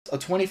a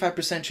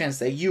 25% chance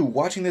that you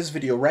watching this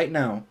video right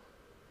now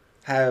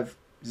have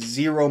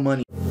zero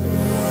money.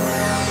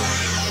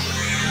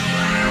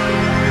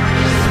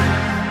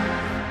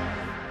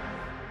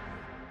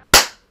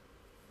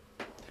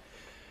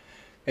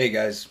 Hey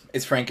guys,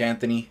 it's Frank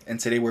Anthony, and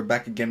today we're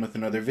back again with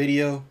another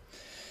video.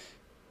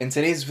 In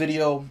today's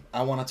video,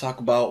 I want to talk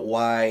about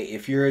why,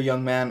 if you're a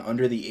young man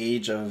under the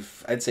age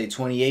of, I'd say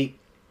 28,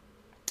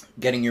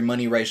 getting your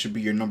money right should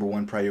be your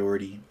 #1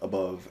 priority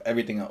above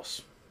everything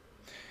else.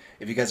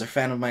 If you guys are a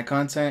fan of my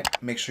content,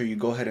 make sure you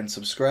go ahead and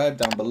subscribe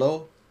down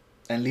below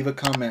and leave a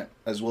comment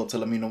as well to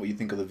let me know what you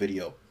think of the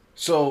video.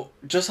 So,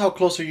 just how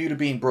close are you to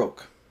being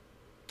broke?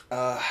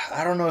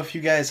 I don't know if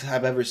you guys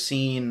have ever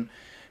seen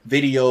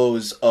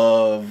videos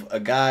of a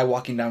guy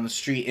walking down the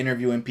street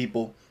interviewing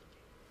people,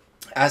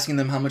 asking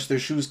them how much their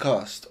shoes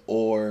cost,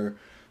 or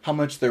how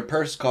much their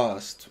purse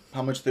cost,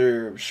 how much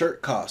their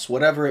shirt costs,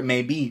 whatever it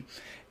may be.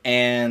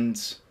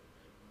 And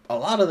a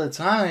lot of the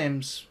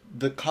times,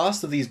 the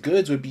cost of these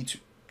goods would be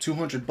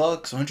 $200,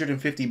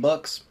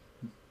 $150,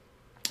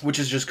 which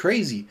is just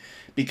crazy.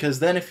 Because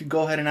then if you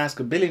go ahead and ask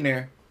a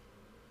billionaire,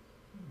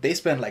 they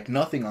spend like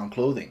nothing on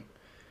clothing.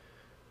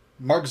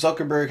 Mark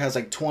Zuckerberg has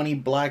like 20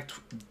 black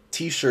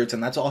t-shirts,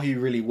 and that's all he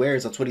really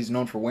wears. That's what he's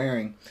known for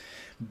wearing.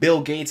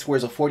 Bill Gates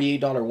wears a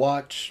 $48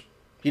 watch.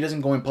 He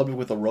doesn't go in public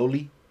with a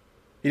Rollie.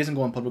 He doesn't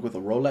go in public with a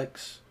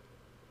Rolex.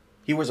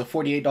 He wears a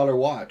 $48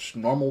 watch.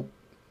 Normal,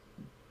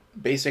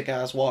 basic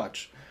ass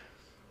watch.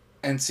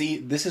 And see,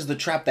 this is the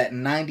trap that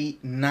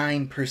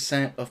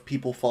 99% of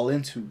people fall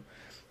into.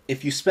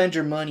 If you spend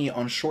your money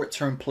on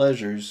short-term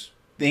pleasures,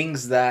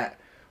 things that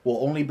will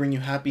only bring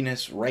you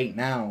happiness right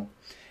now,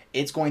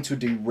 it's going to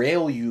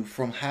derail you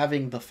from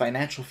having the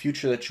financial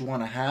future that you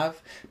want to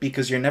have,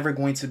 because you're never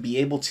going to be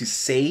able to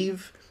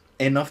save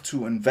enough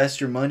to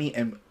invest your money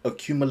and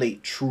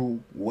accumulate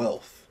true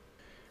wealth.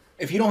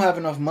 If you don't have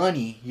enough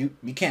money, you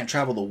can't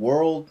travel the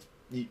world.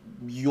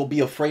 You'll be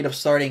afraid of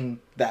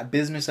starting that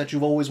business that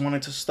you've always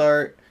wanted to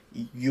start.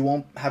 You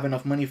won't have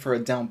enough money for a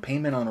down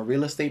payment on a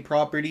real estate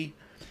property.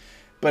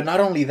 But not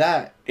only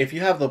that, if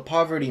you have the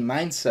poverty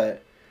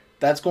mindset,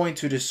 that's going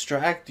to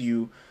distract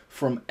you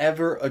from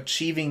ever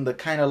achieving the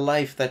kind of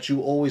life that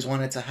you always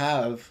wanted to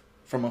have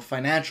from a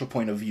financial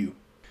point of view.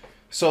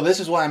 So this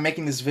is why I'm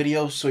making this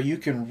video, so you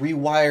can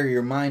rewire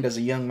your mind as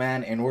a young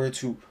man in order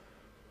to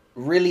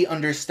really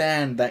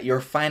understand that your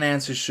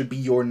finances should be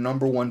your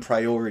 #1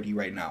 priority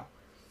right now.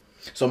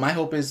 So my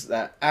hope is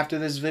that after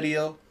this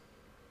video,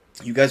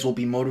 you guys will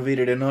be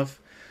motivated enough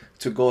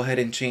to go ahead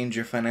and change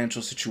your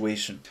financial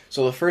situation.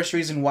 So the first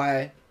reason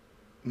why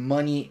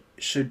money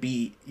should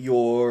be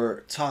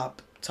your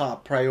top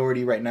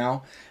priority right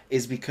now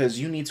is because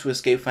you need to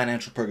escape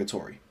financial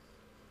purgatory.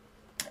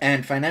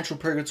 And financial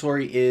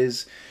purgatory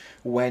is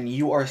when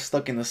you are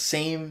stuck in the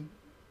same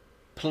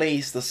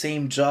place, the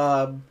same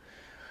job,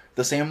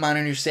 the same amount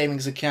in your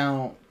savings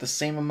account, the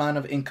same amount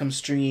of income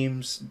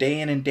streams, day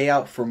in and day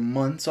out for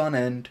months on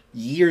end,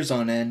 years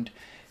on end,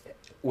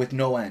 with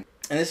no end.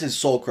 And this is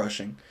soul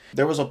crushing.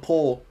 There was a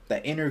poll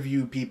that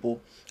interviewed people,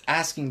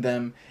 asking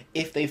them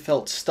if they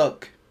felt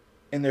stuck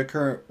in their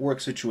current work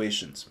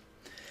situations.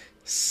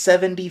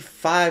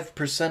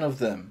 75% of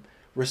them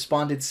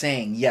responded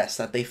saying yes,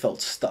 that they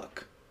felt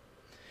stuck.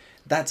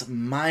 That's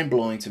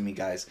mind-blowing to me,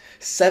 guys.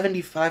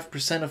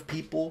 75% of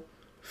people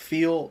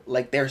feel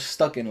like they're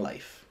stuck in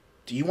life.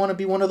 Do you want to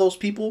be one of those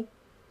people?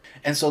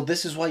 And so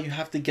this is why you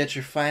have to get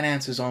your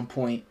finances on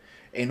point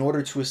in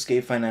order to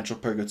escape financial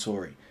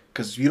purgatory,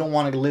 because you don't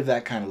want to live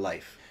that kind of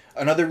life.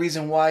 Another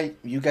reason why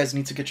you guys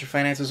need to get your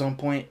finances on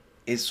point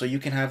is so you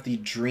can have the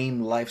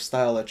dream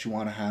lifestyle that you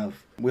want to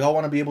have. We all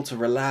want to be able to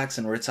relax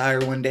and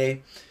retire one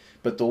day,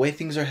 but the way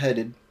things are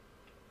headed,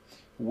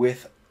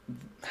 with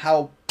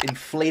how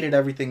inflated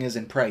everything is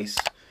in price,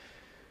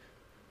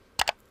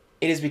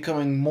 it is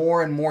becoming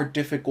more and more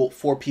difficult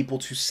for people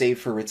to save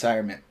for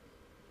retirement.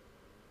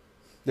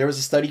 There was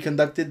a study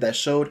conducted that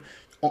showed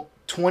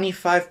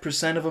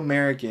 25% of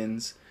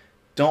Americans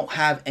don't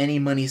have any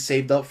money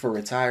saved up for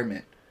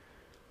retirement.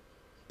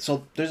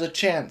 So there's a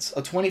chance,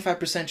 a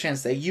 25%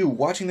 chance that you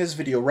watching this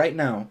video right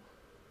now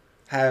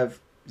have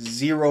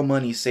zero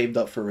money saved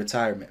up for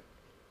retirement.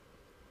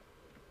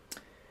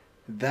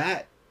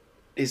 That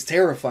is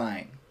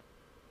terrifying.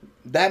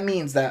 That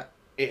means that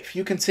if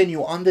you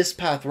continue on this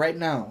path right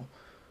now,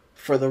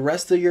 for the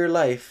rest of your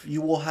life,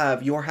 you will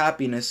have your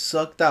happiness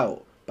sucked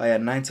out by a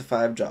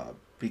 9-to-5 job,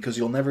 because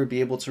you'll never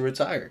be able to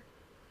retire.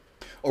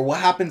 Or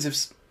what happens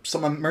if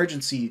some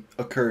emergency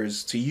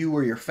occurs to you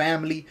or your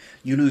family,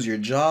 you lose your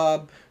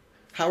job?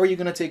 How are you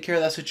going to take care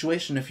of that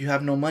situation if you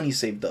have no money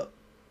saved up?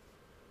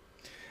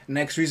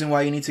 Next reason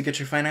why you need to get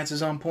your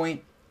finances on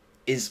point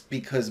is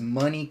because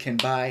money can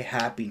buy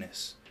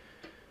happiness.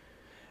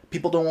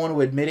 People don't want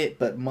to admit it,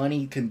 but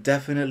money can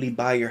definitely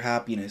buy your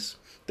happiness.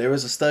 There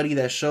was a study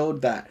that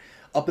showed that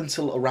up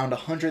until around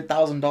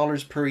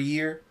 $100,000 per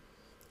year,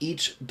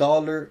 each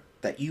dollar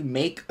that you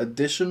make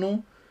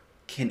additional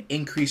can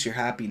increase your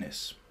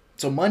happiness.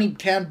 So money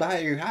can buy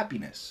your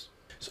happiness.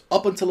 So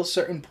up until a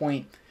certain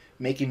point,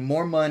 making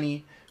more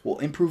money will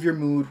improve your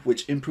mood,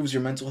 which improves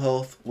your mental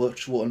health,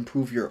 which will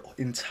improve your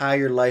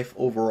entire life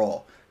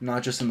overall,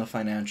 not just in the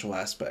financial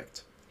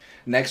aspect.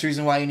 Next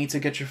reason why you need to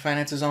get your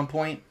finances on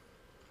point,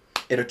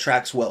 it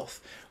attracts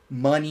wealth.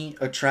 Money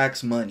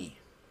attracts money.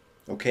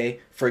 Okay?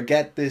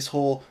 Forget this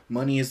whole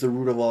money is the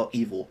root of all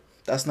evil.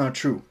 That's not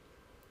true.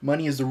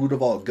 Money is the root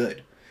of all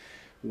good.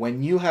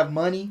 When you have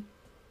money,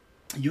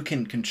 you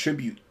can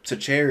contribute to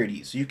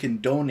charities. You can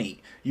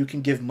donate. You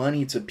can give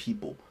money to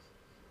people.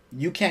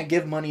 You can't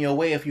give money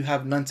away if you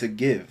have none to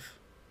give.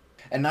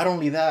 And not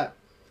only that,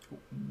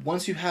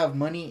 once you have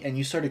money and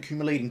you start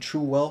accumulating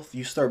true wealth,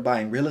 you start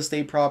buying real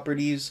estate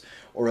properties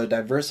or a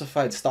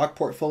diversified stock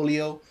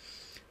portfolio.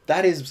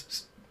 That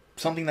is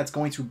something that's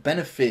going to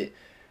benefit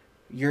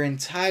your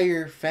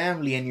entire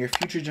family and your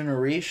future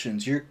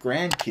generations, your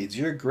grandkids,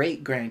 your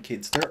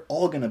great-grandkids. They're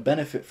all going to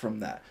benefit from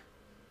that,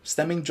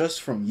 stemming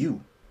just from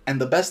you. And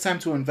the best time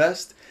to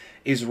invest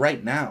is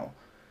right now.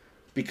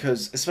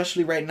 Because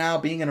especially right now,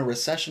 being in a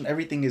recession,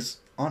 everything is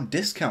on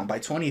discount by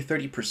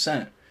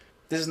 20-30%.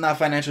 This is not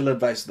financial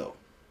advice though.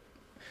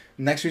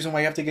 Next reason why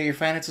you have to get your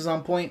finances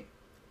on point,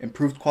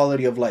 improved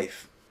quality of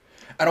life.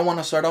 I don't want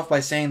to start off by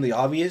saying the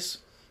obvious,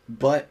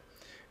 but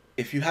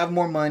if you have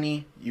more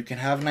money, you can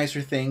have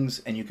nicer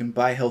things and you can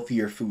buy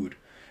healthier food,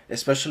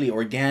 especially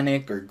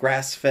organic or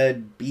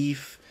grass-fed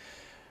beef,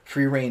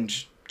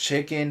 free-range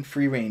chicken,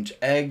 free-range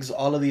eggs,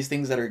 all of these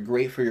things that are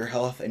great for your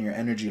health and your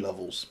energy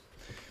levels.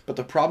 But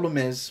the problem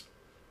is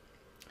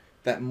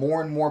that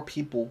more and more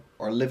people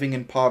are living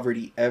in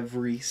poverty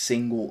every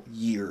single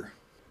year.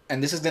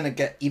 And this is going to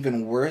get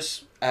even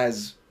worse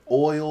as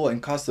oil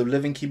and cost of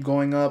living keep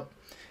going up,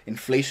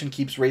 inflation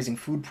keeps raising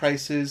food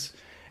prices,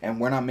 and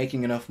we're not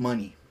making enough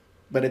money.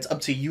 But it's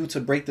up to you to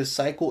break this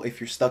cycle if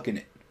you're stuck in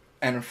it.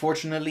 And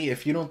unfortunately,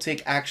 if you don't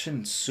take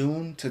action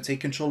soon to take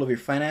control of your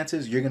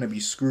finances, you're going to be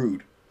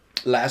screwed.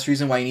 Last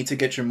reason why you need to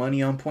get your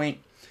money on point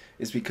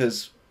is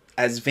because,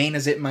 as vain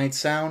as it might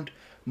sound,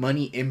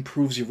 money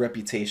improves your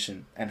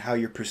reputation and how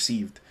you're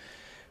perceived.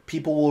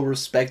 People will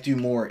respect you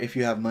more if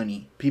you have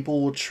money.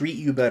 People will treat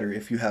you better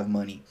if you have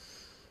money.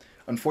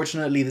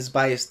 Unfortunately, this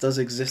bias does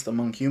exist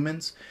among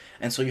humans,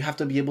 and so you have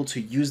to be able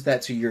to use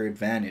that to your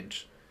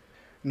advantage.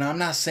 Now, I'm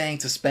not saying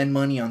to spend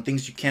money on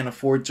things you can't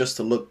afford just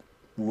to look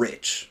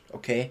rich,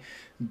 okay?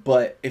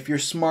 But if you're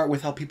smart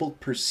with how people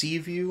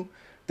perceive you,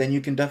 then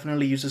you can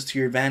definitely use this to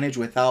your advantage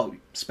without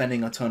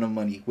spending a ton of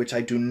money, which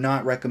I do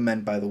not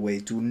recommend, by the way.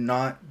 Do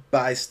not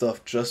buy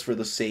stuff just for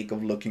the sake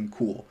of looking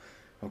cool,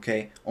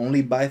 okay?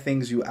 Only buy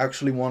things you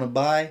actually want to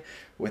buy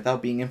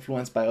without being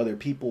influenced by other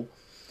people.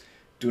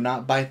 Do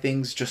not buy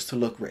things just to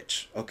look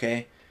rich,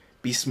 okay?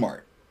 Be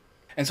smart.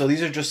 And so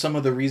these are just some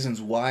of the reasons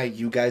why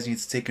you guys need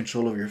to take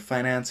control of your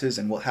finances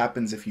and what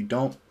happens if you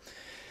don't.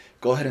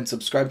 Go ahead and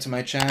subscribe to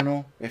my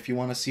channel if you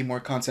want to see more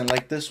content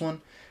like this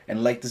one,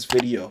 and like this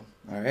video.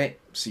 Alright,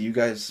 see you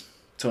guys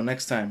till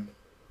next time.